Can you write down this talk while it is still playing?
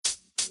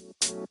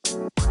Hi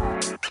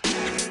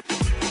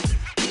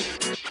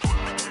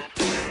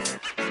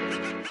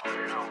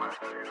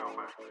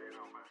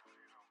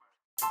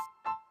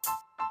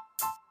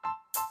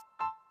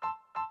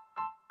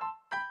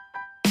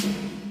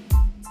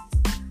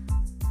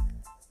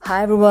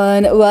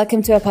everyone,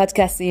 welcome to our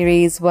podcast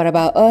series, What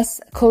About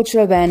Us?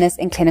 Cultural Awareness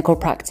in Clinical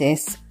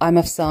Practice. I'm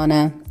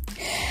Afsana.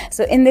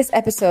 So in this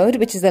episode,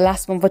 which is the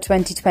last one for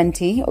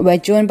 2020, we're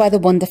joined by the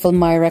wonderful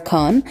Myra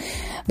Khan.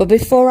 But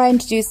before I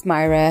introduce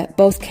Myra,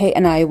 both Kate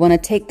and I want to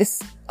take this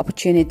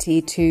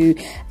opportunity to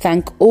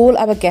thank all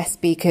our guest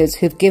speakers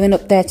who've given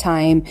up their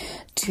time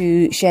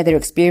to share their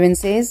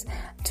experiences,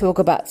 talk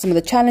about some of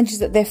the challenges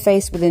that they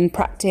face within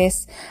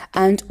practice,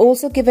 and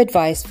also give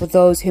advice for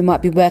those who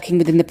might be working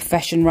within the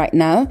profession right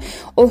now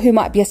or who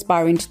might be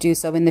aspiring to do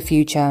so in the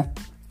future.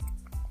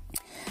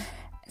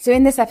 So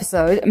in this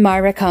episode,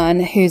 Myra Khan,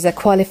 who's a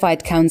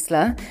qualified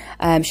counsellor,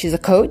 she's a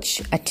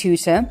coach, a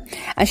tutor,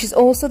 and she's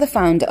also the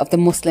founder of the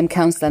Muslim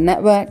Counsellor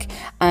Network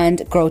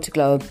and Grow to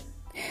Globe.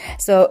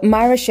 So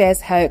Myra shares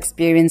her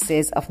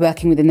experiences of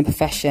working within the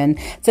profession.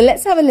 So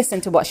let's have a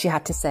listen to what she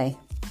had to say.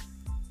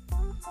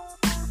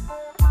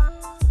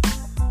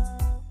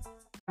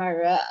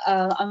 Myra,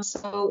 I'm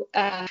so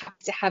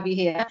happy to have you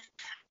here.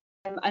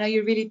 I know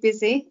you're really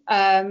busy,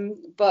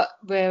 but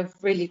we're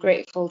really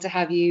grateful to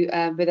have you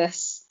with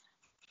us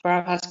for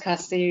our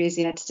podcast series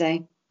here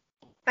today.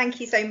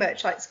 Thank you so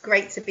much. It's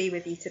great to be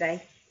with you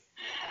today.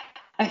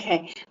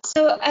 Okay,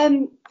 so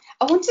I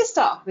want to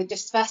start with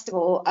just first of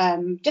all,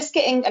 just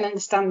getting an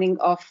understanding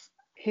of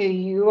who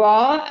you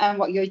are and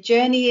what your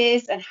journey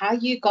is and how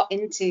you got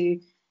into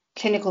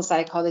clinical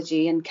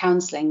psychology and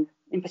counselling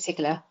in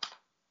particular.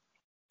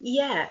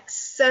 Yeah,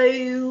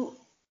 so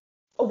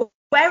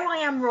where I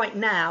am right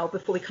now,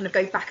 before we kind of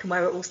go back and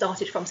where it all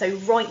started from. So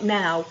right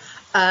now,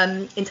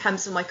 in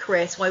terms of my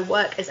career, so I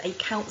work as a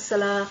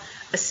counsellor,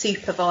 a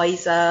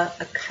supervisor,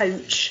 a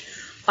coach.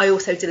 I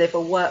also deliver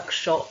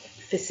workshop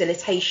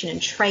facilitation and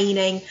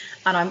training,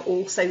 and I'm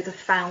also the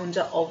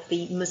founder of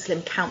the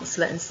Muslim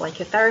Counsellor and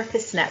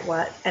Psychotherapist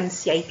Network,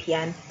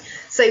 MCAPN.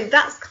 So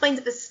that's kind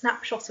of a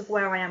snapshot of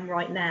where I am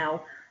right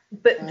now.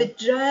 But the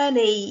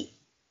journey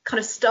kind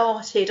of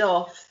started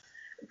off,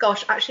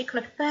 actually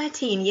kind of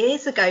 13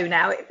 years ago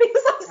now. It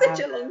feels like such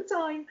a long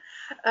time.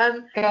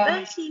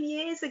 13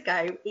 years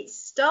ago, it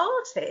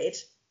started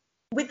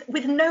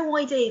with no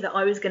idea that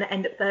I was going to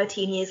end up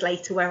 13 years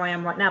later where I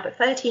am right now. But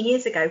 13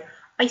 years ago,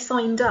 I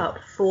signed up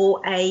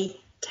for a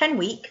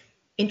 10-week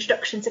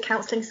Introduction to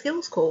Counselling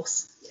Skills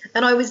course.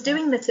 And I was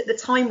doing that at the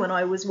time when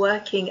I was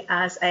working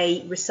as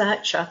a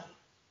researcher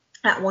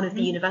at one of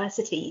the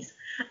universities.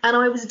 And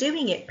I was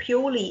doing it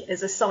purely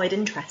as a side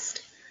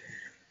interest.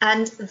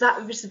 And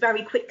that just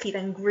very quickly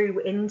then grew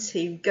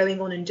into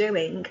going on and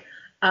doing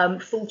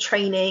full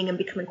training and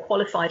becoming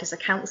qualified as a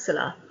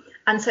counsellor.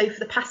 And so for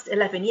the past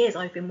 11 years,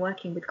 I've been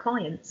working with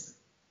clients.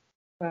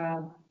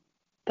 Wow,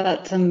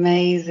 that's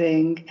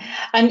amazing.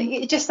 And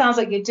it just sounds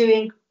like you're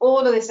doing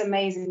all of this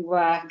amazing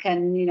work.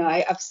 And, you know,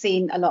 I've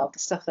seen a lot of the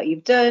stuff that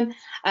you've done.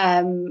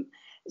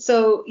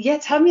 So, yeah,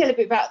 tell me a little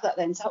bit about that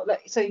then.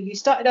 So you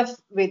started off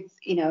with,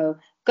 you know,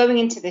 going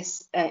into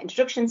this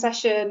introduction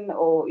session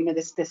or, you know,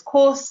 this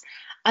course.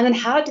 And then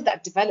how did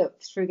that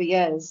develop through the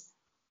years?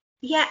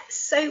 Yeah,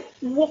 so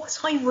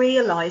what I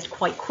realised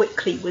quite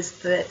quickly was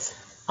that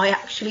I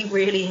actually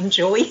really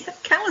enjoy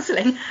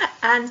counselling.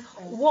 And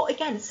what,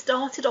 again,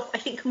 started off, I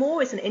think,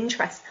 more as an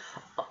interest.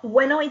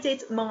 When I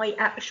did my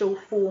actual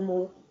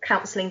formal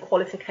counselling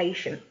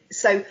qualification,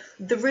 so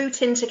the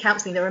route into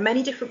counselling, there are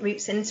many different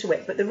routes into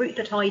it, but the route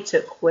that I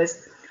took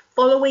was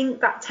following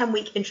that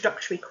 10-week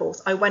introductory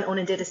course, I went on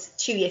and did a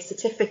 2-year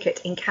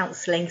certificate in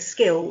counselling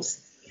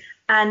skills.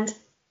 And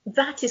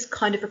that is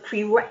kind of a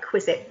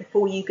prerequisite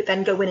before you could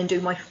then go in and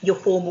do your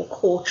formal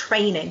core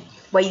training,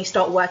 where you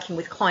start working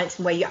with clients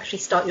and where you actually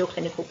start your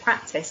clinical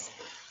practice.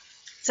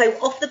 So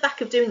off the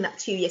back of doing that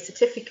 2-year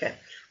certificate,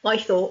 I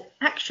thought,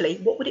 actually,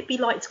 what would it be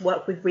like to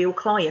work with real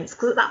clients?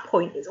 Because at that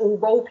point, it's all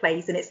role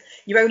plays and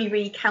you're only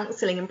really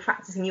counselling and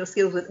practicing your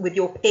skills with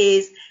your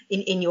peers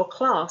in your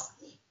class.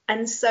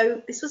 And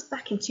so this was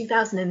back in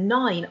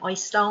 2009, I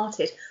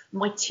started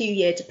my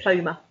 2-year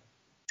diploma.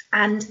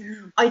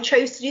 And I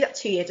chose to do that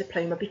 2-year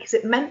diploma because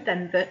it meant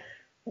then that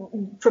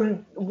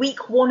from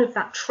week 1 of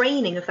that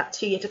training of that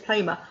 2-year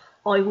diploma,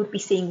 I would be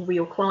seeing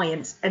real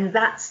clients. And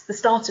that's the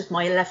start of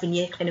my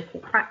 11-year clinical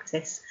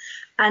practice.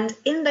 And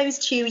in those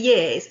 2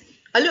 years,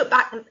 I look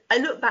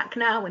back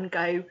now and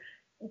go,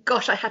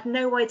 gosh, I had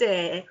no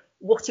idea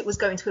what it was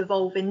going to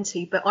evolve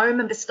into. But I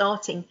remember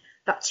starting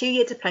that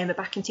 2-year diploma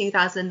back in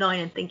 2009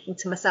 and thinking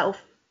to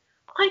myself,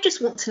 I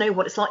just want to know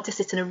what it's like to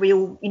sit in a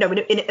real, you know,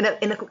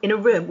 in a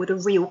room with a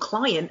real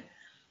client,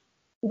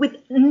 with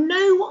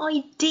no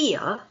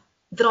idea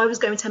that I was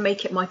going to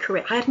make it my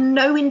career. I had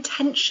no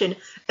intention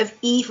of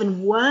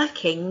even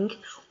working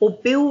or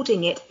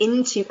building it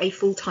into a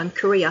full-time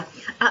career.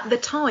 At the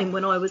time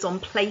when I was on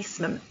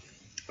placement,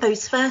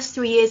 those first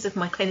 3 years of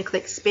my clinical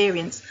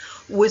experience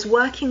was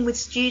working with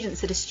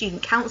students at a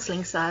student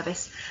counselling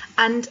service,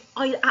 and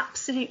I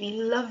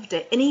absolutely loved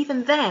it. And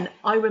even then,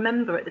 I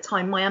remember at the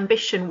time my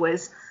ambition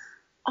was,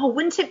 oh,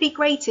 wouldn't it be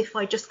great if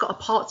I just got a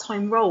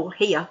part-time role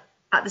here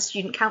at the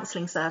student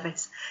counselling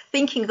service,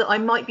 thinking that I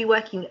might be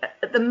working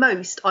at the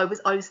most. I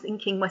was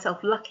thinking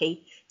myself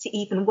lucky to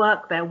even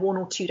work there 1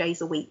 or 2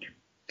 days a week.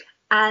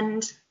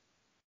 And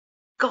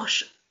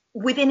gosh,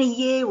 within a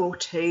year or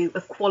two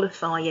of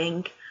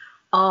qualifying,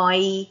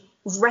 I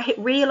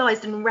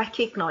realised and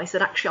recognised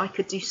that actually I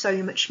could do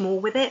so much more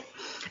with it.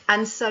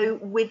 And so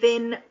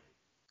within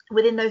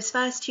those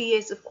first 2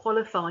 years of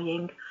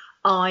qualifying,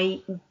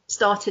 I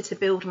started to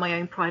build my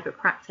own private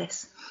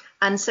practice.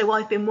 And so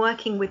I've been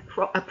working with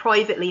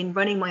privately and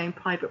running my own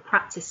private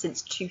practice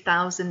since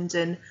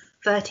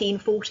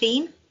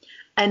 2013-14.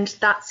 And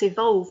that's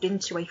evolved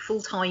into a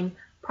full-time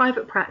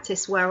private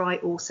practice where I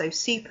also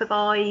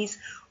supervise,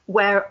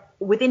 where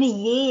within a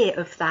year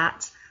of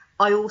that,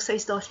 I also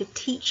started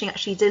teaching,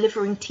 actually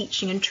delivering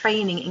teaching and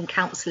training in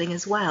counselling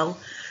as well.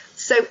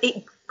 So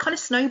it kind of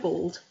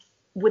snowballed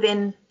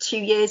within 2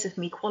 years of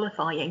me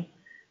qualifying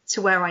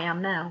to where I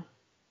am now.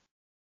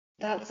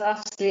 That's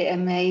absolutely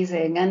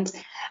amazing. And,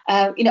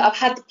 I've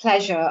had the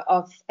pleasure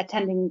of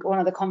attending one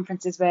of the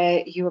conferences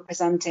where you were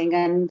presenting,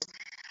 and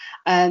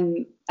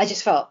I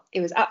just felt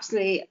it was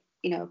absolutely,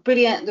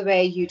 brilliant the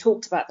way you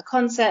talked about the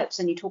concepts,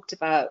 and you talked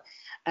about,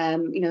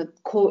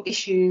 core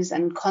issues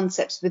and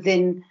concepts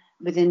within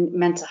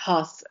mental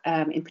health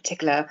in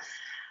particular.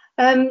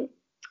 So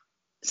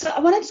I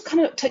wanted to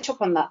kind of touch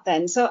up on that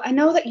then. So I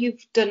know that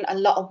you've done a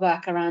lot of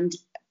work around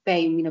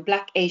BAME,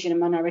 Black, Asian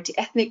and minority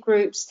ethnic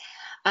groups.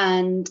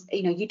 And,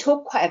 you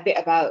talk quite a bit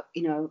about,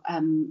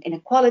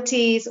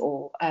 inequalities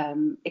or,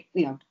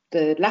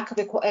 the lack of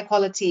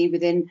equality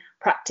within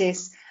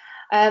practice.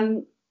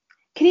 Can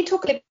you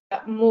talk a bit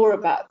more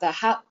about that?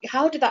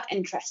 How did that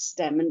interest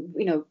them? And,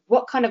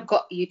 what kind of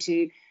got you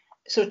to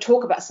sort of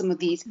talk about some of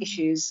these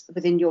issues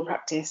within your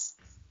practice?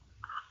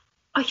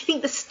 I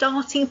think the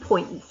starting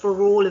point for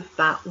all of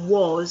that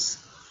was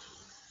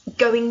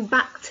going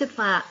back to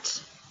that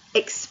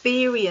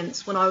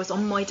experience when I was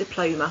on my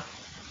diploma.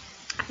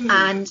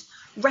 And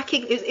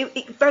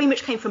it very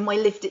much came from my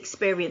lived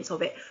experience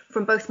of it,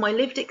 from both my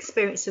lived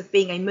experience of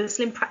being a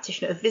Muslim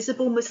practitioner, a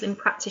visible Muslim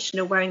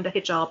practitioner wearing the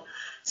hijab.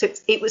 So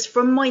it was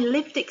from my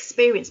lived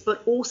experience,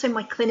 but also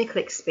my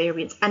clinical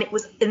experience. And it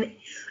was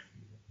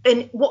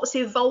and what's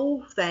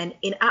evolved then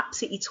in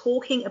absolutely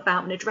talking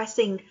about and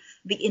addressing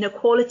the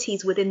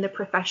inequalities within the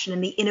profession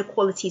and the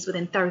inequalities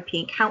within therapy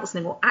and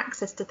counselling, or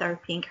access to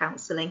therapy and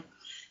counselling,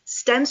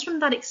 stems from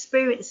that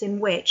experience in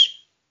which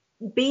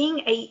being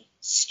a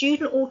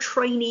student or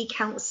trainee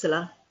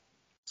counsellor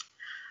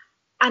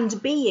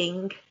and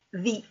being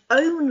the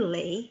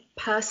only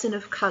person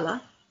of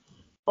colour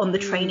on the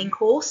training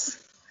course,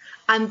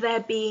 and there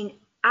being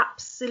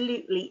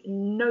absolutely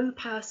no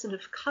person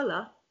of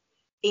colour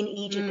in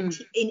either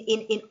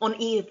on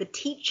either the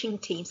teaching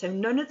team, so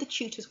none of the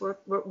tutors were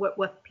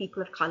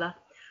people of colour,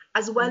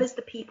 as well as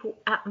the people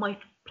at my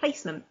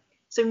placement.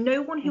 So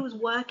no one who was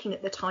working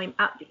at the time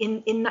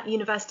in that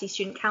university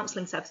student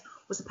counselling service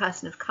was a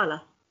person of colour.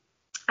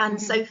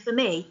 And so for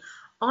me,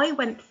 I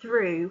went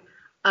through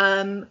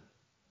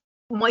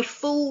my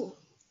full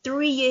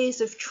 3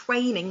 years of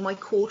training, my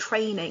core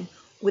training,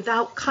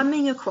 without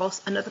coming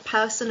across another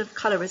person of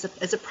colour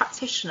as a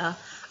practitioner,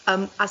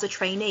 as a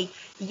trainee.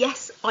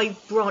 Yes, I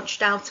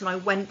branched out and I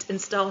went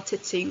and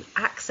started to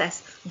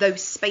access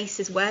those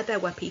spaces where there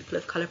were people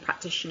of colour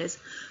practitioners.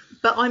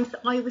 But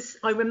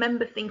I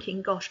remember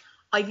thinking, gosh,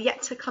 I've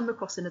yet to come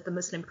across another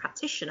Muslim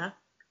practitioner.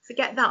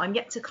 Forget that, I'm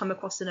yet to come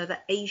across another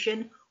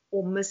Asian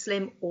or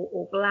Muslim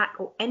or Black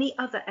or any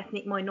other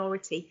ethnic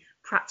minority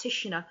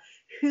practitioner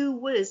who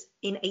was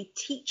in a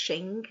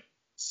teaching,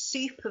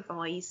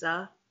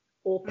 supervisor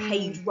or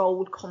paid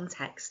role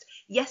context.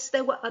 Yes,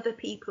 there were other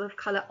people of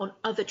colour on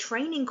other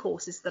training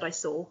courses that I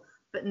saw,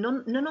 but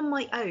none on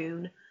my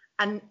own,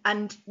 and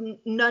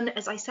none,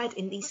 as I said,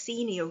 in these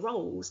senior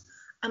roles.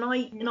 And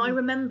I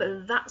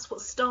remember that's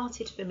what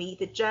started for me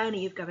the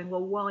journey of going,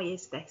 well, why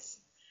is this?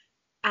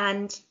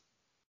 And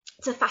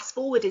to fast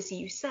forward, as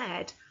you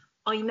said,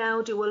 I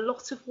now do a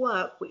lot of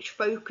work which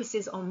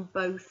focuses on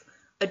both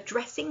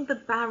addressing the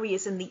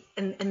barriers and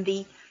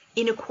the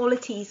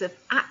inequalities of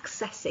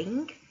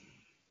accessing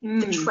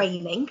the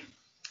training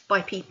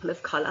by people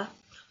of colour,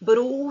 but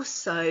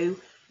also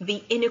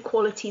the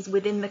inequalities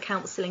within the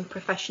counselling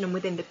profession and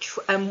within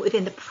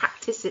the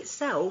practice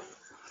itself,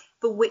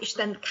 for which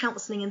then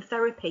counselling and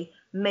therapy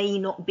may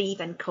not be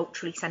then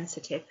culturally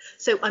sensitive.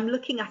 So I'm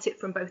looking at it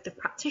from both the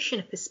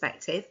practitioner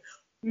perspective.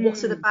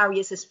 What are the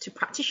barriers to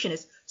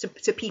practitioners,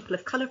 to people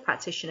of colour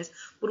practitioners,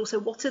 but also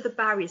what are the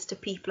barriers to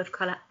people of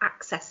colour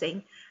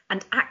accessing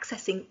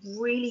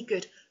really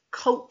good,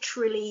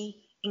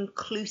 culturally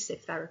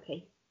inclusive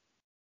therapy?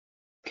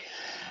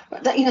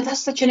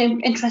 That's such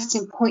an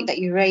interesting point that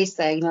you raised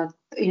there.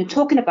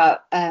 Talking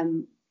about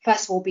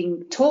first of all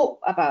being taught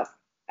about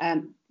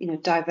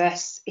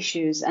diverse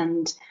issues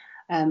and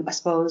I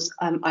suppose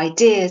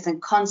ideas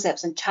and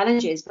concepts and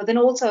challenges, but then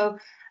also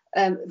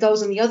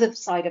those on the other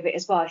side of it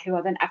as well, who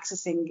are then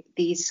accessing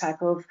these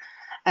type of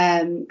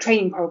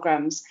training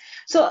programs.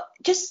 So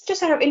just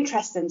out of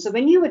interest then, so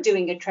when you were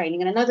doing your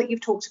training, and I know that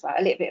you've talked about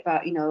a little bit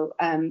about,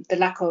 the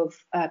lack of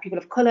people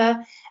of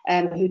colour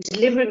who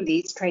delivering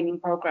these training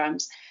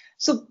programs.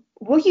 So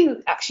were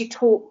you actually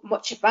taught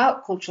much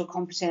about cultural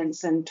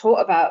competence and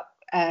taught about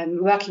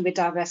working with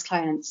diverse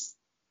clients?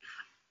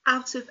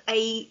 In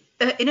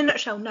a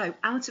nutshell, no.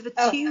 Out of a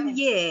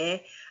 2-year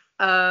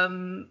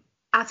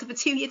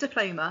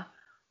diploma,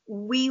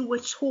 we were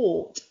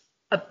taught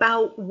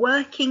about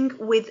working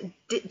with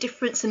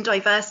difference and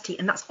diversity,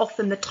 and that's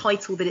often the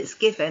title that it's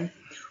given.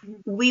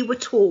 We were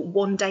taught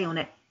 1 day on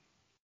it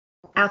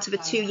out of a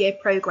 2-year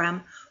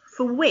program,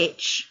 for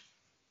which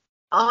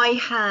I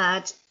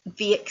had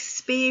the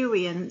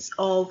experience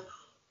of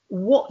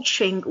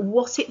watching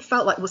what it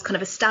felt like was kind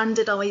of a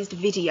standardized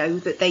video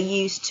that they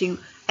used to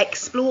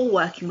explore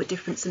working with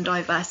difference and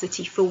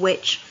diversity, for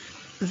which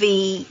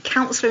the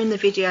counsellor in the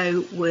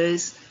video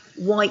was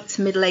white,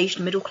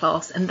 middle-aged, middle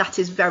class, and that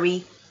is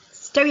very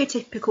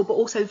stereotypical, but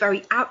also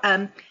very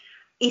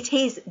it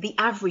is the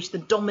average, the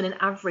dominant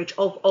average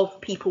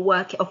of people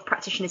of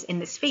practitioners in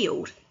this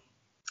field.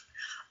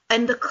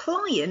 And the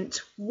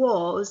client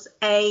was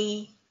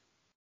a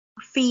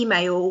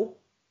female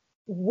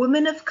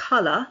woman of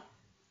colour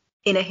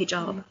in a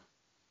hijab.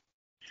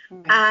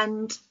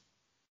 And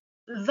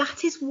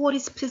that is what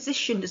is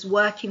positioned as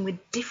working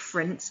with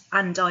difference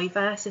and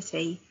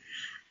diversity.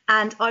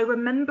 And I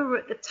remember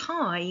at the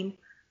time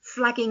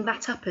flagging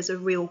that up as a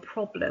real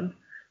problem,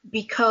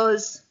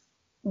 because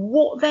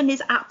what then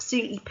is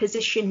absolutely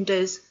positioned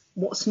as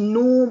what's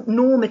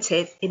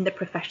normative in the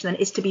profession then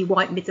is to be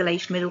white,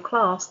 middle-aged, middle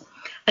class,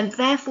 and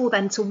therefore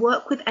then to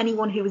work with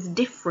anyone who is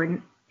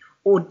different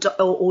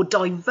or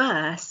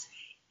diverse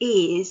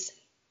is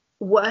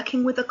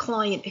working with a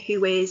client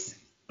who is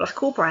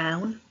black or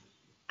brown,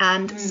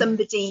 and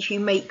somebody who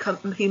may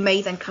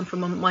then come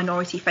from a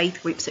minority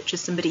faith group, such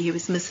as somebody who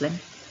is Muslim.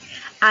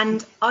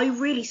 And I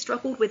really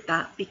struggled with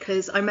that,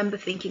 because I remember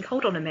thinking,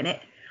 hold on a minute,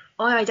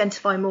 I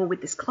identify more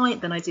with this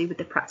client than I do with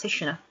the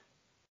practitioner.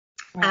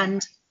 Right.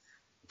 And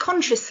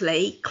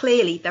consciously,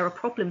 clearly, there are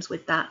problems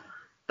with that.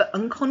 But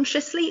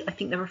unconsciously, I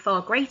think there are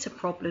far greater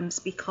problems,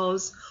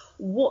 because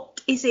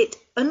what is it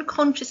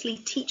unconsciously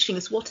teaching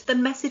us? What are the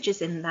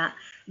messages in that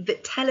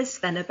tell us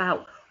then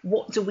about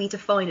what do we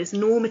define as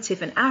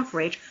normative and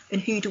average,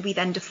 and who do we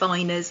then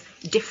define as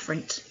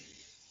different?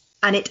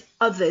 And it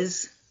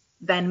others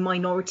then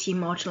minority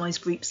and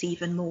marginalised groups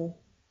even more.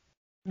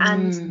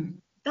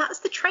 And that's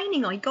the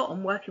training I got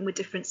on working with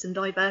difference and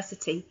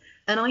diversity.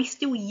 And I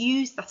still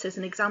use that as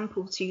an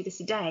example to this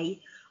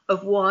day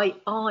of why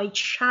I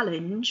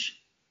challenge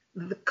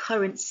the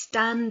current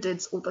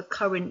standards, or the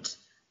current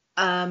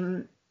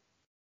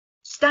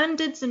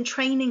standards and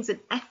trainings and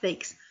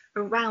ethics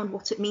around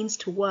what it means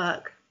to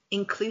work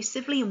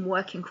inclusively and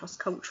working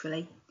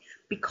cross-culturally.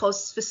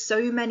 Because for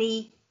so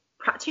many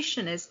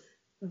practitioners,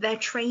 their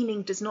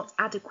training does not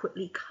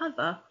adequately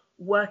cover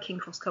working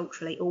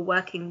cross-culturally or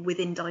working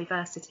within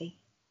diversity.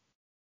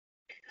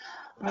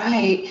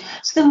 Right.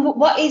 So then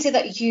what is it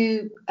that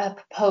you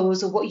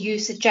propose, or what you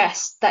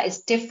suggest, that is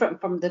different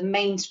from the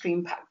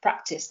mainstream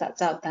practice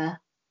that's out there?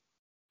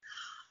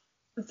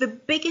 The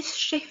biggest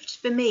shift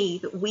for me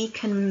that we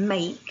can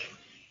make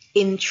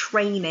in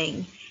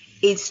training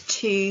is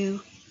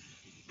to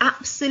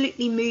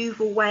absolutely move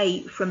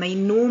away from a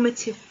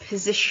normative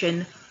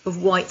position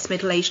of whites,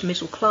 middle-aged,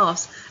 middle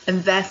class,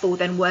 and therefore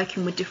then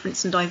working with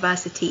difference and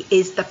diversity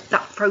is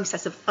that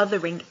process of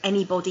othering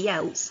anybody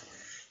else.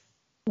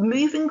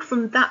 Moving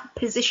from that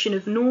position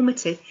of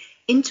normative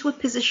into a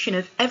position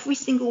of every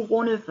single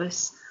one of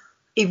us,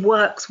 it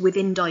works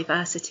within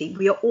diversity.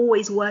 We are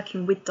always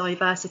working with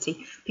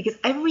diversity, because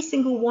every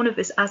single one of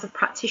us as a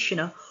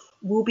practitioner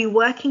will be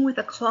working with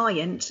a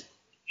client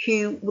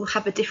who will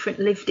have a different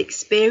lived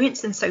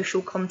experience and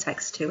social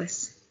context to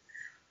us.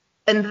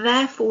 And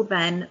therefore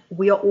then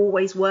we are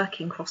always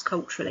working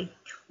cross-culturally.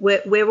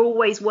 We're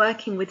always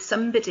working with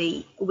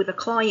somebody, with a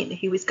client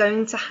who is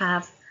going to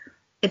have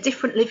a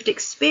different lived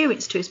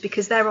experience to us,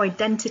 because their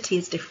identity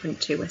is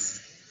different to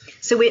us.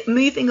 So we're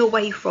moving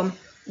away from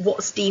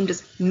what's deemed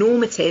as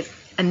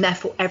normative and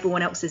therefore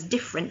everyone else is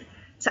different,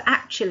 to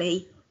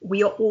actually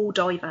we are all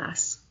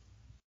diverse.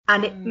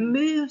 And it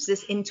moves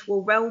us into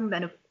a realm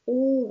then of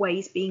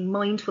always being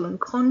mindful and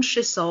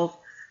conscious of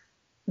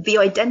the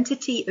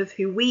identity of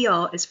who we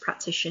are as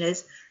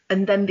practitioners,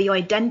 and then the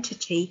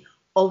identity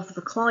of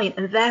the client.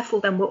 And therefore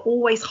then we're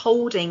always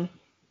holding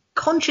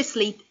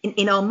consciously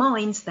in our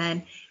minds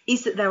then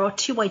is that there are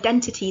two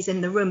identities in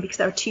the room, because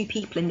there are two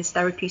people in this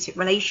therapeutic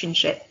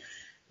relationship.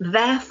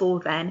 Therefore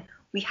then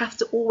we have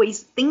to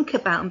always think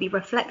about and be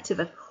reflective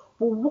of,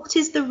 well, what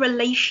is the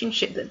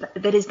relationship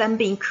that is then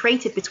being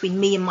created between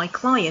me and my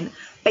client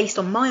based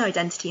on my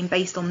identity and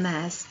based on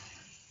theirs.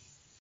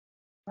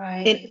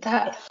 Right.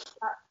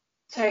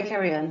 Sorry,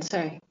 carry on.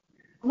 Sorry.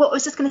 Well, I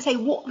was just going to say,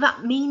 what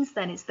that means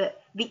then is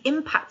that the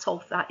impact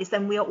of that is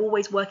then we are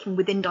always working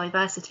within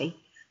diversity,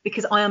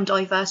 because I am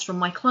diverse from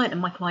my client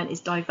and my client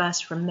is diverse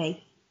from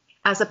me.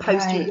 as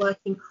opposed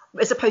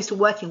to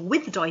working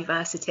with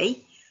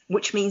diversity,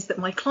 which means that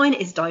my client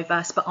is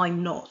diverse but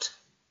I'm not.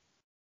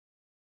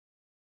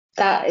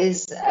 That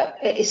is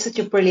it's such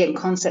a brilliant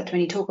concept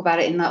when you talk about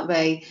it in that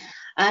way.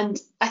 And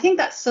I think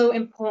that's so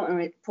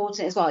important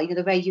as well,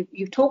 the way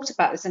you've talked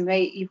about this and the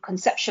way you've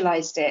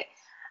conceptualized it.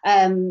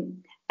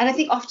 And I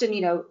think often,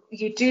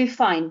 you do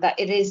find that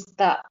it is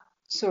that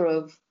sort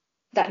of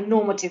that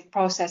normative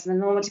process and the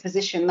normative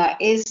position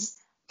that is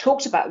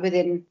talked about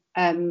within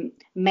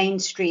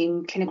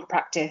mainstream clinical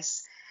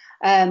practice.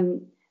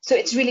 So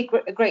it's really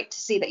great to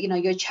see that,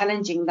 you're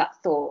challenging that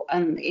thought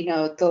and,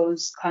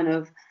 those kind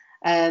of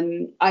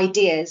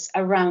ideas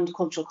around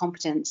cultural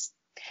competence.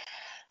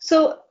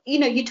 So,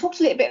 you talked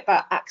a little bit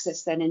about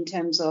access then in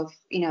terms of,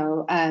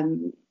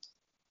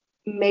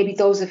 maybe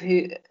those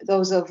who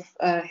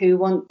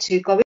want to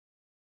go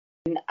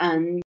in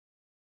and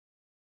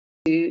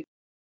to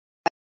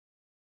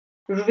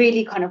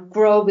really kind of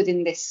grow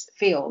within this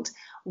field.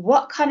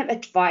 What kind of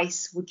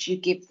advice would you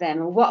give them,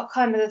 or what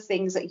kind of the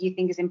things that you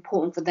think is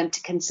important for them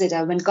to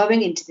consider when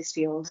going into this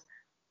field?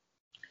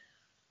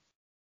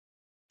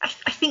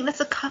 I think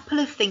there's a couple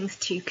of things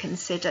to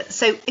consider.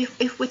 So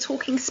if we're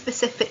talking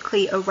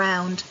specifically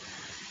around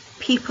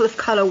people of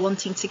colour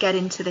wanting to get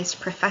into this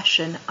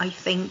profession, I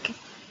think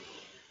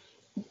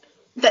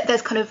that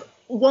there's kind of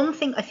one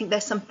thing, I think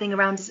there's something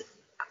around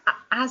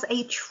as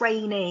a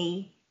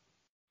trainee,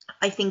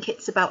 I think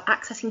it's about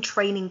accessing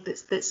training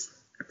that's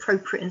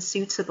appropriate and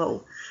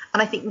suitable.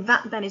 And I think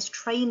that then is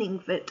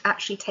training that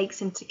actually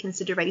takes into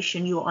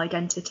consideration your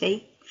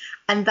identity,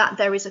 and that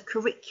there is a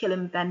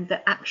curriculum then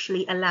that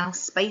actually allows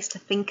space to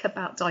think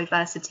about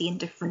diversity and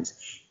difference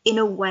in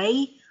a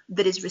way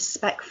that is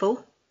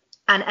respectful.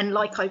 And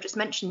like I just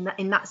mentioned, that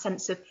in that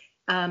sense of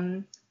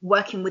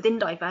working within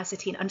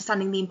diversity and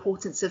understanding the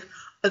importance of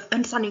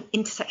understanding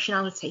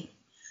intersectionality.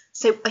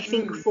 So I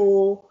think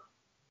for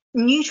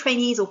new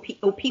trainees or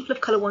people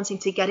of colour wanting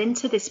to get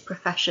into this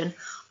profession,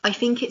 I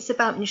think it's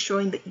about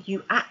ensuring that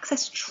you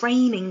access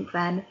training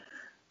then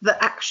that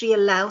actually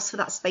allows for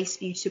that space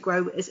for you to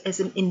grow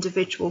as an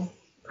individual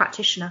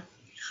practitioner.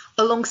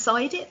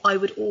 Alongside it, I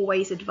would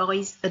always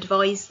advise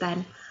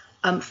then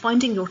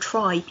finding your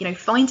tribe,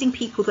 finding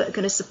people that are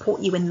going to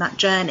support you in that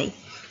journey.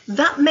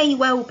 That may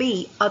well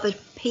be other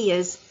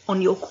peers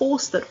on your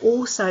course that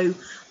also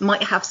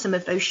might have some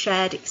of those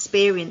shared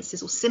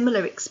experiences or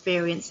similar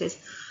experiences,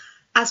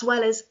 as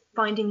well as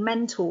finding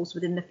mentors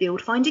within the field,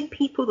 finding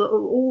people that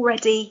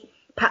are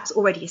perhaps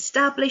already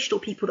established, or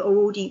people that are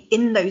already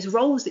in those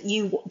roles that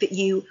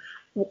you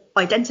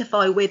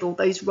identify with, or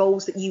those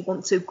roles that you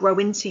want to grow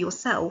into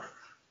yourself.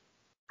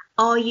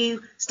 Are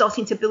you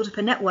starting to build up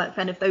a network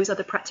then of those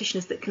other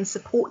practitioners that can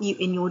support you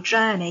in your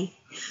journey?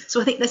 So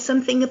I think there's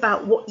something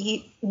about what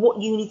you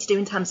need to do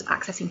in terms of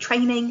accessing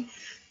training.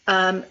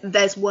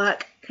 There's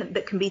work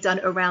that can be done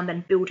around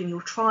then building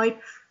your tribe,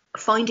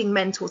 finding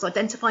mentors,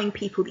 identifying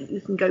people that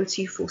you can go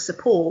to for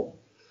support.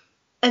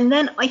 And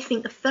then I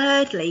think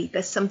thirdly,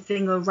 there's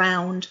something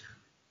around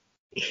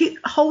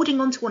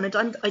holding on to one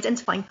and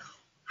identifying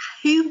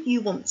who you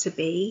want to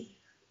be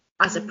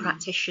as a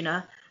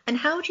practitioner, and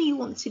how do you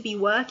want to be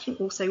working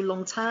also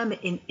long term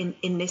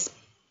in this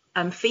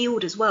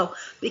field as well,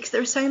 because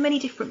there are so many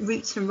different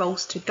routes and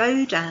roles to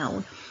go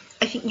down.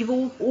 I think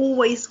you've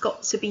always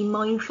got to be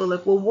mindful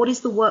of, well, what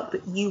is the work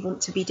that you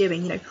want to be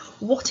doing?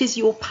 What is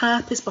your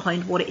purpose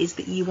behind what it is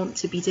that you want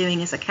to be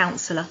doing as a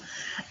counsellor?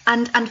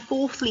 And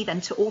fourthly, then,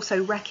 to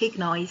also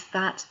recognise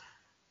that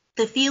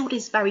the field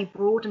is very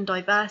broad and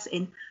diverse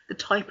in the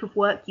type of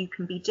work you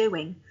can be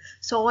doing.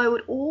 So I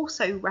would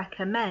also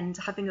recommend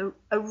having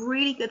a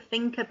really good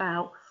think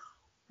about,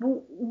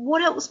 well,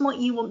 what else might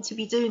you want to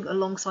be doing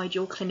alongside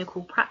your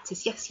clinical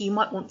practice? Yes, you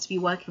might want to be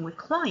working with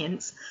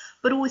clients,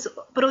 but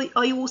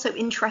are you also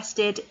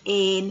interested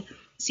in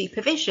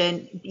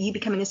supervision, you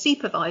becoming a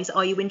supervisor?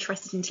 Are you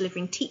interested in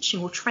delivering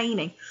teaching or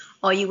training?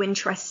 Are you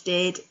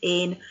interested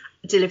in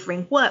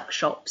delivering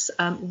workshops,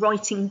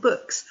 writing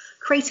books,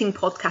 creating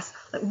podcasts?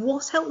 Like,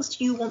 what else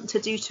do you want to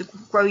do to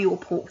grow your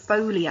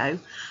portfolio?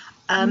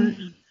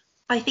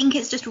 I think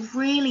it's just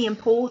really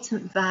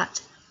important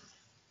that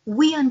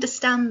we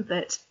understand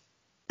that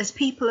as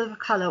people of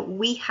colour,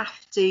 we have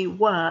to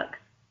work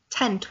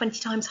 10, 20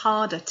 times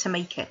harder to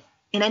make it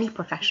in any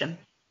profession.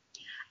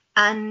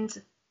 And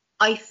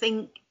I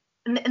think,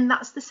 and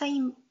that's the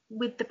same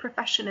with the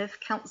profession of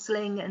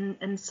counselling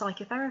and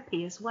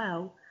psychotherapy as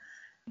well.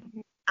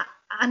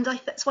 And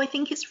so I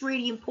think it's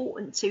really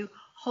important to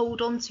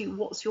hold on to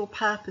what's your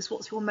purpose,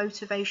 what's your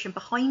motivation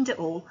behind it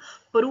all,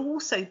 but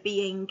also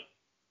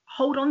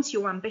hold on to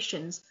your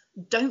ambitions.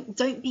 Don't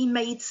be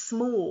made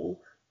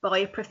small by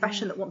a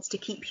profession that wants to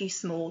keep you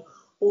small,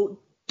 or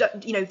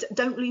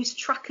don't lose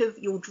track of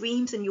your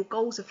dreams and your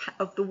goals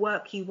of the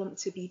work you want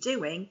to be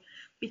doing,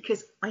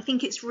 because I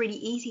think it's really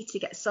easy to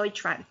get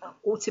sidetracked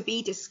or to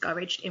be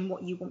discouraged in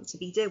what you want to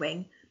be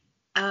doing.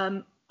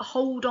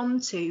 Hold on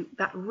to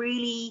that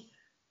really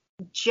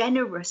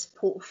generous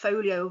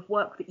portfolio of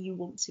work that you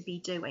want to be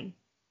doing,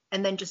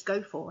 and then just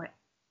go for it.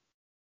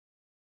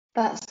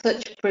 That's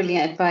such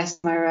brilliant advice,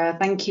 Myra.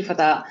 Thank you for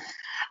that.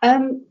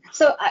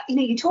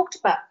 You talked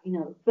about,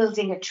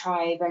 building a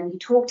tribe, and you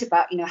talked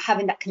about,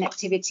 having that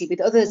connectivity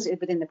with others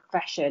within the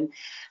profession.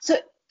 So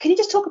can you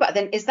just talk about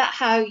then, is that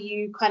how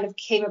you kind of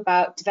came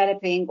about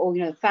developing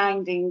or,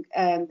 founding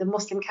the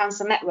Muslim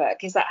Council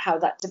Network? Is that how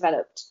that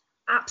developed?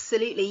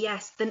 Absolutely,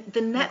 yes.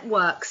 The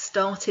network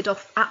started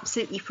off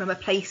absolutely from a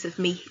place of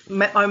me.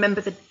 I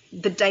remember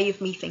the day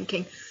of me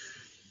thinking,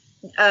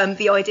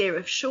 the idea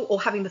of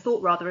having the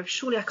thought rather of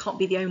surely I can't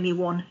be the only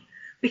one,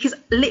 because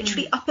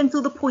literally up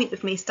until the point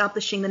of me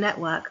establishing the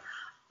network,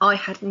 I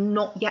had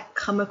not yet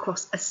come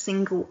across a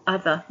single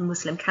other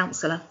Muslim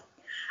counsellor.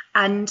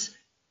 And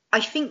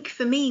I think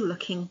for me,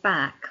 looking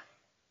back,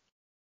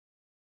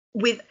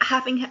 with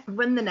having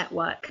run the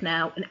network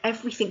now and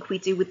everything we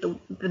do with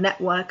the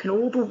network and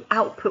all the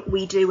output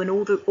we do and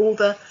all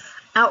the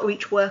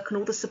outreach work and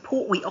all the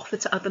support we offer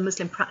to other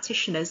Muslim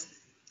practitioners,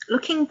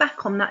 looking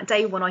back on that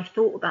day when I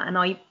thought that, and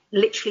I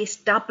literally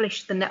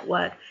established the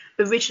network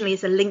originally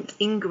as a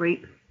LinkedIn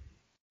group,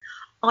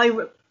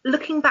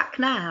 looking back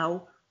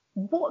now,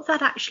 what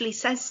that actually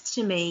says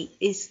to me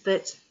is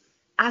that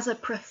as a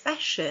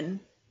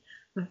profession,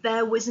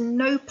 there was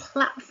no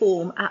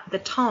platform at the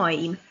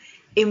time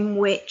in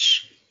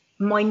which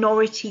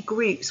minority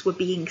groups were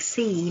being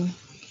seen.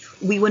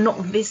 We were not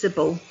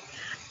visible.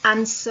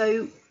 And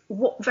so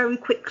what very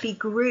quickly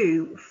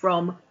grew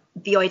from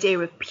the idea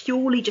of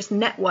purely just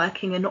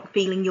networking and not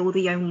feeling you're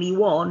the only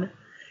one,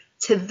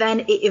 to then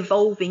it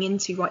evolving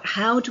into, right,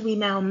 how do we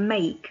now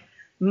make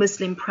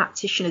Muslim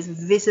practitioners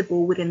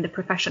visible within the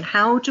profession?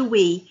 How do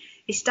we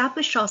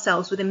establish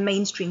ourselves within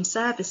mainstream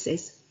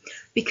services?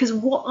 Because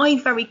what I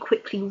very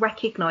quickly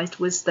recognised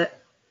was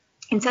that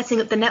in setting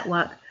up the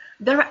network,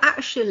 there are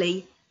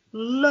actually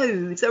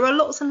there are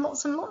lots and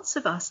lots and lots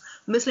of us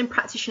Muslim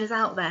practitioners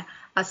out there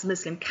as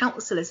Muslim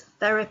counsellors,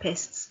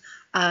 therapists,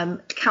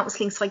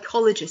 counselling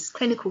psychologists,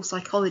 clinical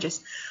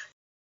psychologists.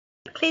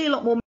 Clearly a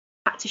lot more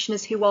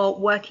practitioners who are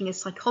working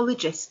as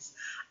psychologists,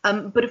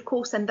 but of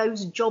course then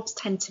those jobs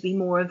tend to be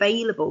more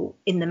available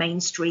in the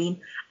mainstream,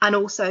 and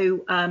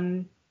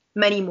also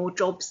many more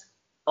jobs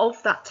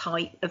of that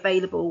type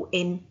available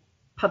in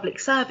public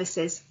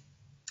services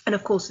and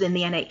of course within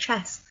the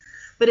NHS.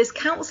 But as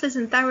counsellors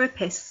and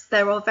therapists,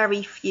 there are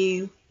very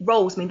few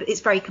roles. I mean,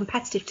 it's very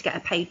competitive to get a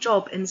paid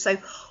job. And so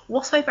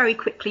what I very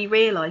quickly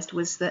realised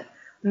was that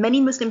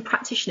many Muslim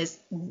practitioners,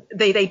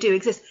 they do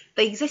exist.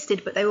 They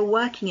existed, but they were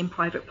working in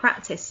private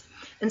practice.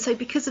 And so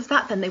because of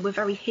that, then they were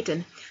very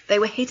hidden. They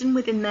were hidden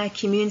within their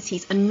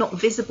communities and not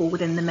visible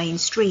within the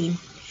mainstream.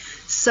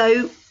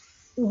 So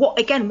what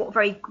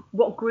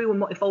grew and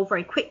what evolved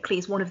very quickly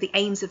is one of the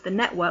aims of the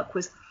network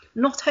was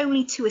not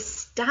only to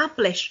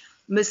establish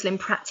Muslim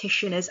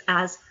practitioners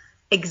as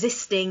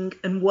existing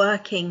and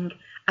working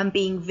and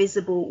being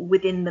visible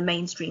within the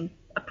mainstream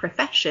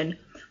profession,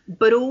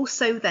 but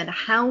also then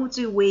how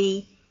do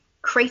we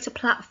create a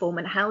platform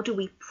and how do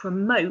we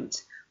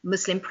promote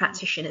Muslim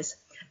practitioners?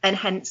 And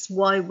hence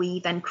why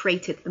we then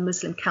created the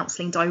Muslim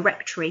Counselling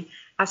Directory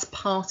as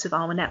part of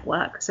our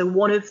network. So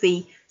one of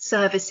the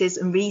services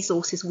and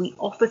resources we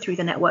offer through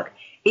the network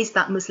is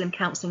that Muslim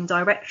Counselling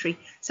Directory.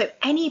 So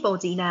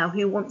anybody now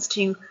who wants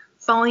to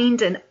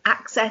find and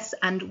access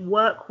and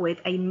work with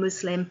a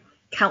Muslim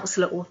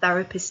counsellor or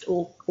therapist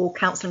or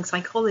counselling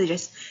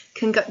psychologist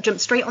can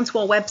jump straight onto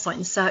our website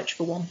and search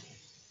for one.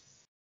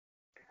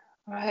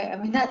 Right. I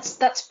mean,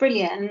 that's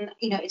brilliant. And,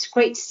 it's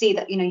great to see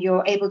that,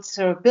 you're able to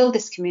sort of build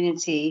this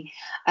community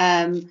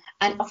and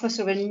offer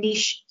sort of a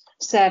niche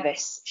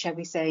service, shall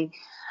we say.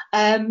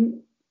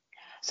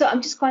 So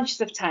I'm just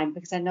conscious of time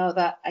because I know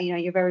that,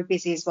 you're very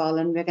busy as well,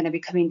 and we're going to be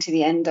coming to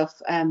the end of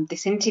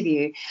this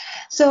interview.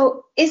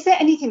 So is there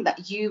anything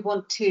that you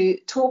want to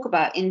talk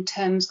about in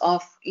terms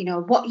of,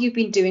 what you've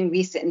been doing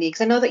recently?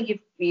 Because I know that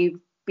you've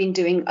been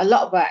doing a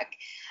lot of work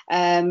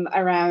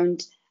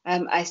around,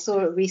 I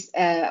saw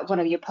one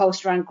of your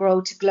posts around Grow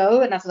to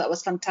Glow, and I thought that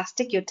was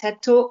fantastic, your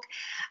TED Talk.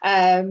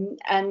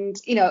 And,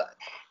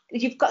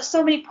 you've got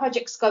so many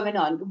projects going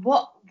on.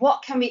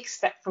 What can we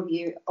expect from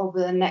you over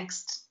the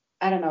next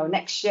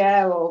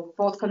year or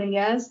forthcoming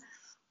years?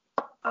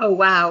 Oh,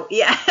 wow.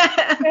 Yeah,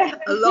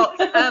 a lot.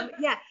 A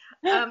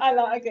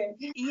lot, okay.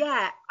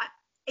 Yeah,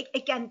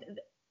 again,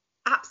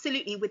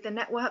 absolutely, with the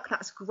network,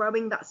 that's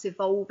growing, that's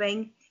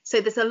evolving. So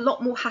there's a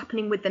lot more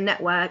happening with the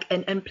network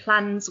and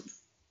plans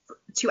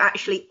to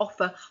actually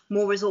offer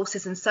more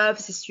resources and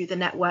services through the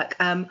network.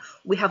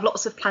 We have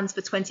lots of plans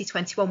for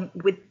 2021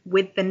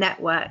 with the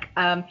network,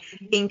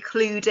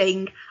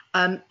 including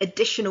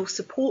additional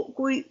support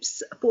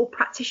groups for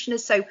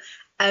practitioners. So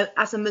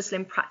as a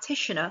Muslim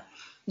practitioner,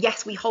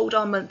 yes, we hold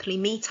our monthly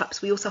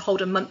meetups. We also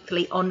hold a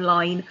monthly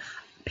online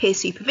peer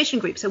supervision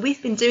group. So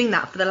we've been doing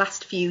that for the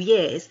last few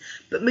years,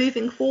 but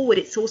moving forward,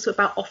 it's also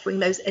about offering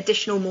those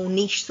additional more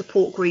niche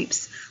support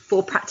groups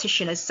for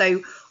practitioners.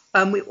 So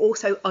we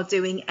also are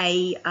doing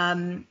a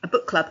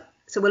book club.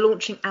 So we're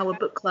launching our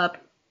book club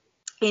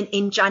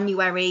in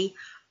January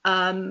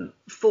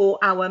for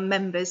our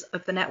members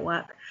of the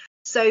network.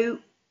 So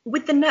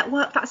with the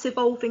network that's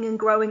evolving and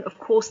growing, of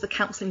course, the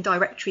counselling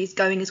directory is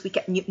going as we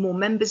get more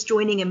members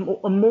joining and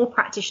more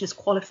practitioners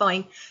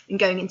qualifying and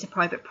going into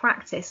private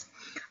practice.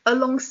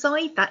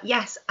 Alongside that,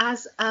 yes,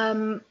 as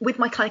with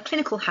my kind of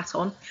clinical hat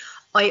on,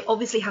 I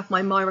obviously have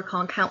my Myra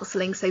Khan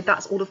counselling, so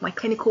that's all of my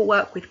clinical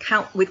work with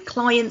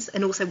clients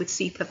and also with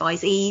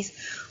supervisees.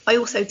 I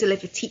also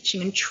deliver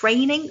teaching and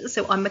training,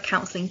 so I'm a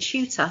counselling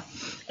tutor.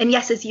 And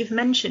yes, as you've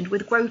mentioned,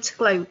 with Grow to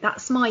Glow,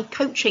 that's my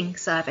coaching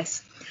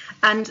service.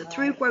 And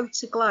through Grow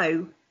to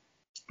Glow,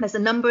 there's a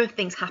number of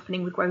things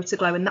happening with Grow to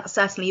Glow, and that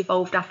certainly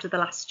evolved after the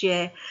last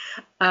year.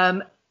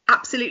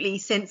 Absolutely,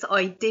 since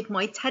I did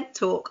my TED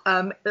Talk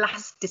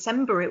last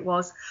December, it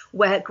was,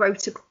 where Grow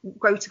to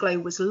Glow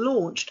was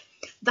launched.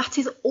 That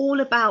is all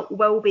about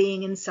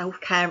well-being and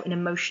self-care and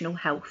emotional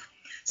health.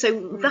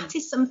 So that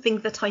is something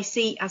that I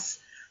see as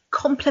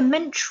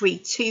complementary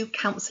to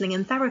counselling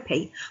and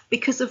therapy,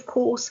 because of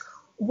course,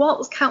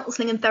 whilst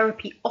counselling and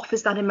therapy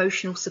offers that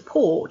emotional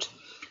support,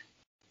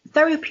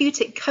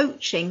 therapeutic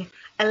coaching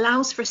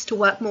allows for us to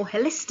work more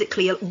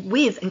holistically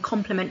with and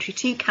complementary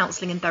to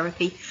counselling and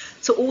therapy,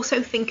 to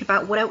also think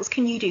about what else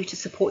can you do to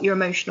support your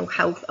emotional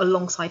health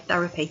alongside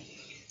therapy.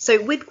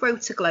 So with Grow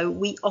to Glow,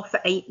 we offer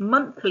a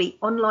monthly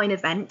online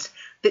event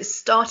that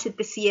started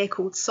this year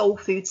called Soul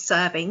Food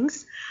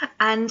Servings,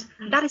 and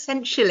that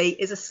essentially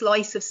is a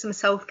slice of some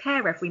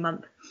self-care every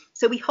month.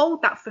 So we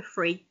hold that for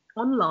free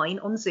online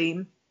on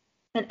Zoom,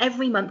 and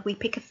every month we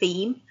pick a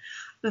theme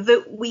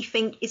that we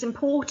think is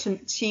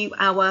important to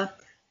our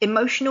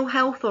emotional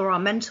health or our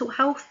mental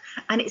health,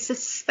 and it's a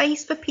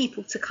space for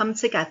people to come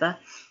together.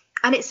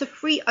 And it's a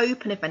free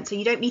open event, so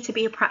you don't need to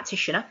be a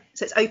practitioner,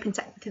 so it's open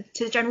to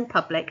the general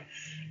public.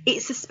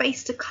 It's a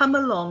space to come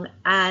along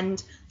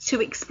and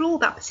to explore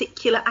that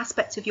particular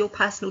aspect of your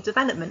personal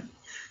development.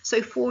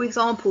 So for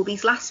example,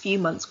 these last few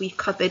months we've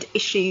covered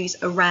issues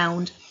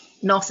around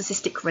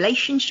narcissistic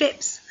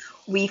relationships,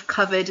 we've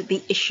covered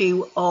the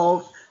issue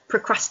of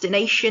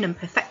procrastination and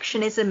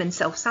perfectionism and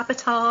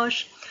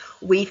self-sabotage,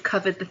 we've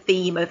covered the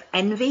theme of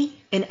envy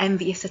and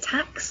envious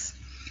attacks.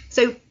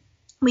 So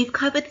we've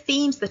covered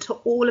themes that are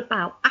all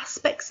about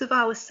aspects of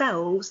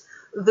ourselves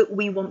that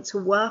we want to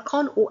work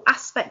on, or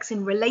aspects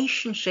in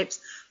relationships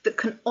that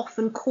can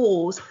often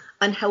cause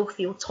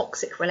unhealthy or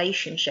toxic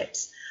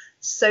relationships.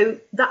 So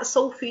that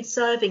Soul Food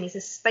Serving is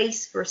a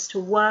space for us to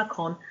work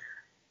on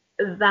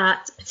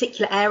that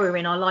particular area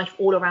in our life,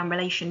 all around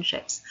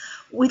relationships.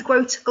 With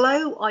Grow to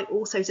Glow, I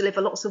also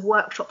deliver lots of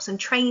workshops and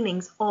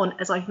trainings on,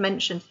 as I've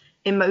mentioned,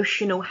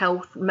 emotional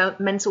health,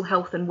 mental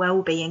health and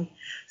well-being.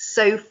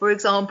 So for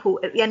example,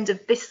 at the end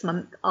of this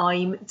month,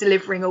 I'm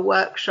delivering a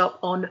workshop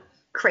on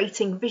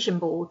creating vision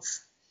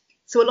boards.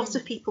 So a lot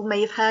of people may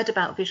have heard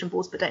about vision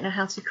boards but don't know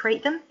how to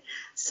create them.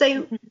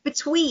 So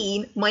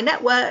between my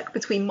network,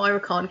 between Myra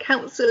Khan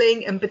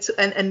Counselling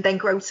and then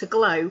Grow to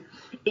Glow,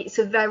 it's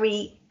a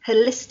very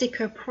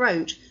holistic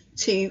approach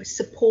to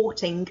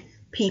supporting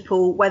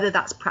people, whether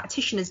that's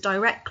practitioners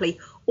directly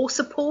or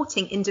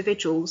supporting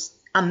individuals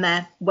and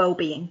their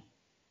well-being.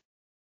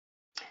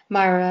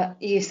 Myra,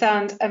 you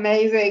sound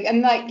amazing,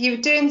 and like you're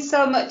doing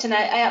so much, and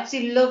I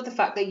absolutely love the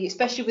fact that you,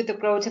 especially with the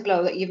Grow to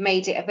Glow, that you've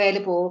made it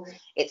available.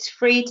 It's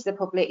free to the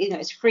public,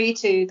 it's free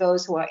to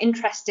those who are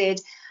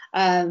interested,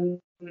 and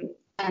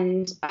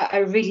I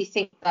really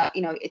think that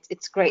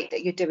it's great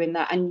that you're doing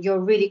that, and you're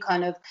really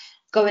kind of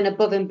going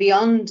above and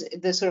beyond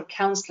the sort of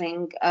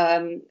counselling,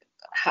 the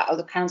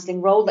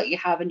counselling role that you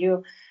have, and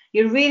you're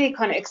really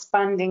kind of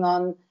expanding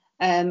on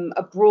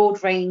a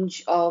broad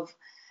range of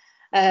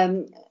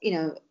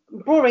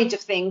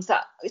things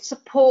that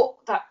support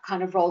that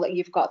kind of role that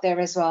you've got there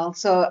as well.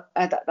 So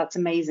that's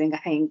amazing, I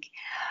think.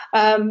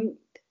 I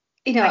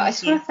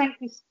just want to thank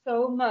you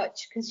so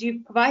much, because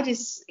you've provided,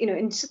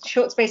 in such a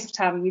short space of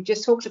time, you've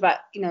just talked about,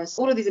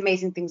 all of these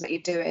amazing things that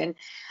you're doing.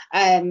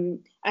 And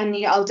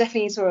I'll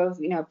definitely sort of,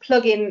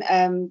 plug in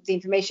the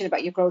information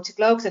about your Grow to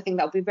Glow, because I think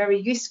that'll be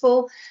very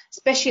useful,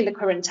 especially in the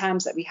current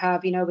times that we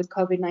have, with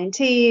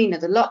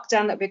COVID-19, the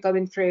lockdown that we're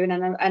going through.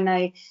 And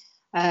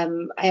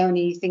I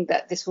only think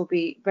that this will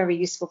be very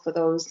useful for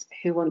those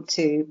who want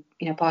to,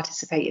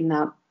 participate in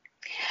that.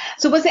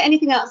 So was there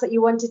anything else that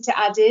you wanted to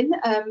add in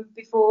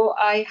before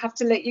I have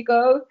to let you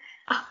go?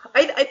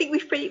 I think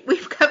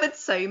we've covered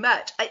so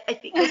much. I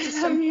think there's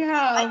just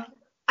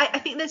I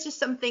think there's just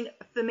something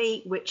for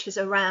me which is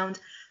around,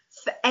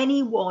 for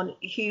anyone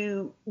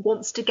who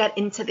wants to get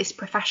into this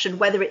profession,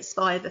 whether it's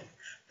via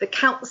the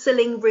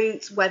counselling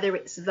route, whether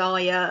it's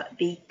via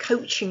the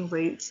coaching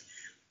route,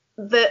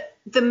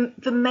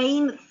 the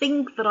main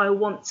thing that I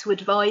want to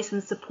advise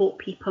and support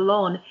people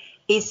on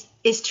is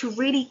to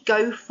really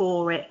go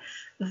for it.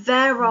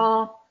 There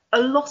are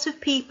a lot of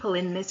people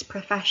in this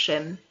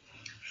profession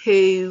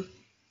who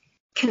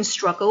can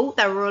struggle.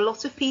 There are a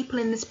lot of people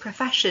in this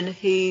profession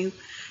who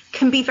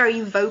can be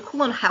very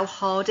vocal on how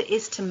hard it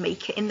is to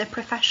make it in the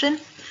profession.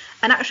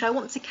 And actually, I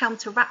want to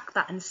counteract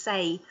that and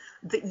say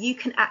that you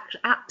can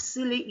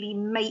absolutely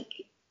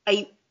make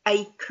a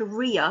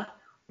career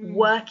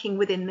working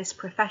within this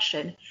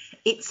profession.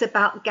 It's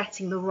about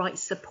getting the right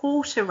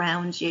support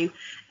around you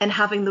and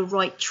having the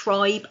right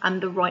tribe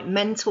and the right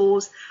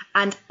mentors,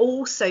 and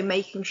also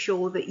making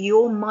sure that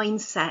your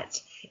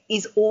mindset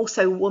is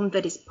also one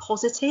that is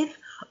positive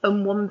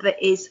and one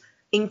that is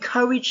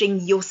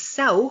encouraging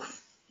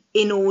yourself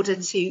in order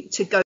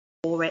to go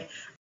for it.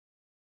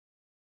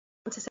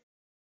 To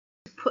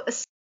put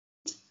aside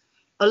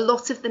a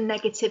lot of the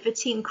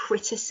negativity and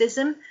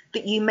criticism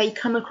that you may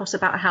come across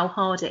about how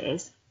hard it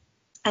is.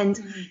 And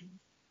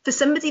for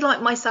somebody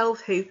like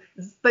myself, who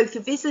both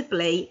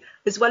visibly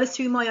as well as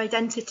through my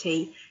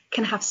identity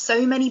can have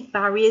so many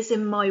barriers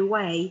in my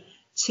way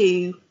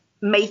to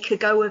make a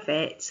go of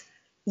it,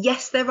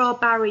 yes, there are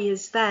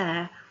barriers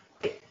there.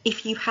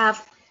 If you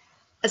have,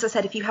 as I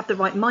said, if you have the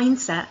right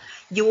mindset,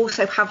 you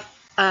also have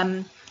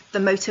the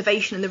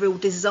motivation and the real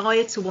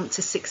desire to want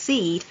to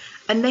succeed,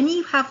 and then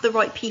you have the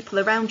right people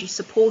around you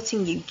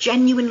supporting you,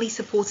 genuinely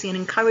supporting and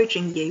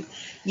encouraging you,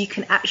 you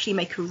can actually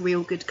make a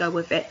real good go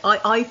of it.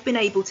 I've been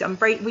able to, I'm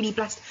really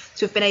blessed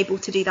to have been able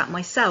to do that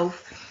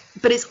myself,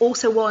 but it's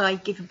also why I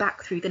give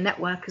back through the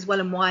network as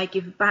well, and why I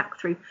give back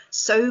through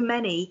so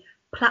many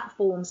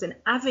platforms and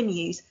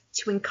avenues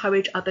to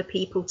encourage other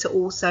people to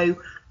also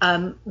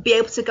be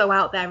able to go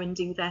out there and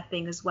do their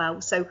thing as well.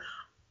 So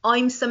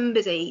I'm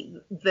somebody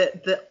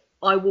that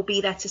I will be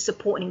there to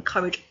support and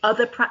encourage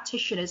other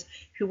practitioners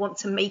who want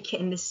to make it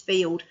in this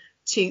field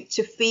to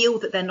feel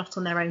that they're not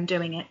on their own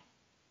doing it.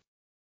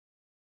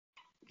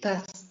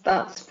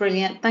 That's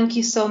brilliant. Thank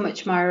you so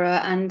much,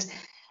 Myra. And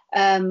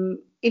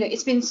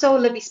it's been so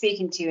lovely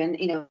speaking to you,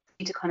 and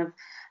to kind of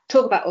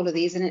talk about all of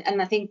these.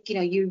 And I think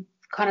you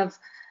kind of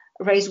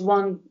raised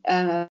one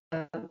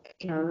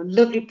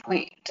lovely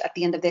point at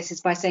the end of this,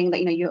 is by saying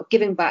that you're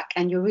giving back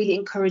and you're really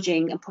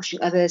encouraging and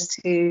pushing others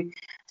to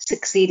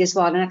succeed as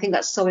well. And I think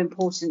that's so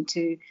important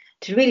to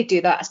really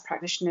do that as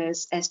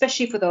practitioners,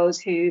 especially for those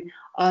who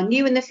are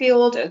new in the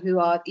field or who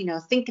are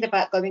thinking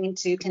about going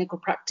into clinical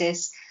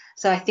practice.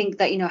 So I think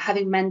that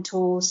having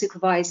mentors,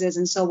 supervisors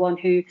and so on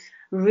who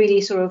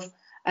really sort of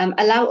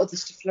allow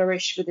others to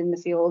flourish within the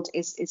field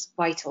is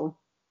vital.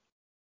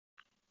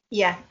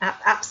 Yeah,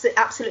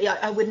 absolutely.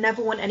 I would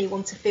never want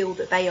anyone to feel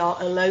that they are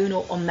alone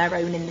or on their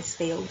own in this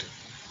field.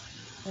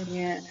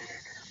 Yeah.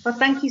 Well,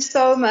 thank you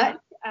so much.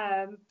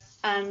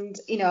 And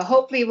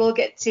hopefully we'll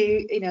get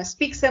to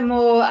speak some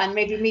more and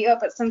maybe meet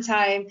up at some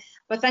time.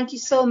 But thank you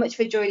so much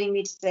for joining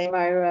me today,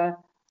 Myra.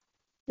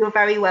 You're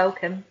very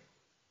welcome.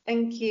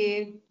 Thank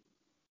you.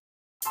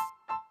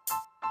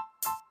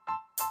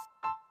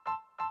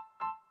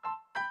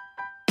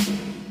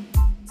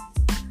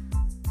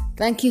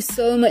 Thank you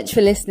so much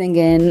for listening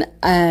in.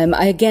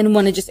 I again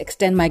want to just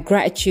extend my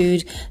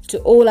gratitude to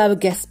all our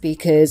guest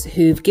speakers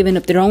who've given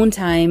up their own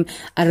time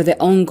out of their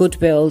own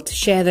goodwill to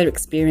share their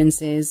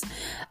experiences.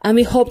 And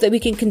we hope that we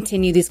can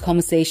continue these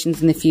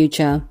conversations in the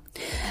future.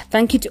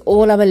 Thank you to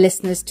all our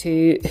listeners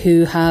too,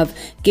 who have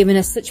given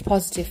us such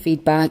positive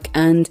feedback,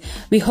 and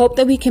we hope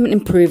that we can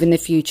improve in the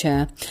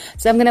future.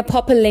 So I'm going to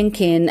pop a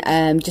link in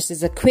just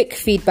as a quick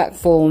feedback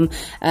form.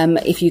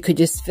 If you could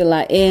just fill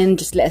that in,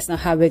 just let us know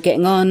how we're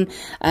getting on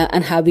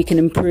and how we can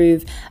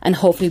improve, and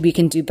hopefully we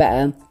can do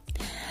better.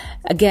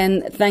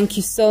 Again, thank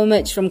you so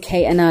much from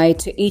Kate and I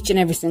to each and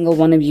every single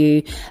one of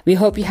you. We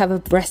hope you have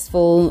a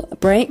restful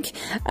break,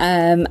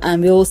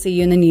 and we'll see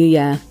you in the new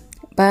year.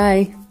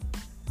 Bye.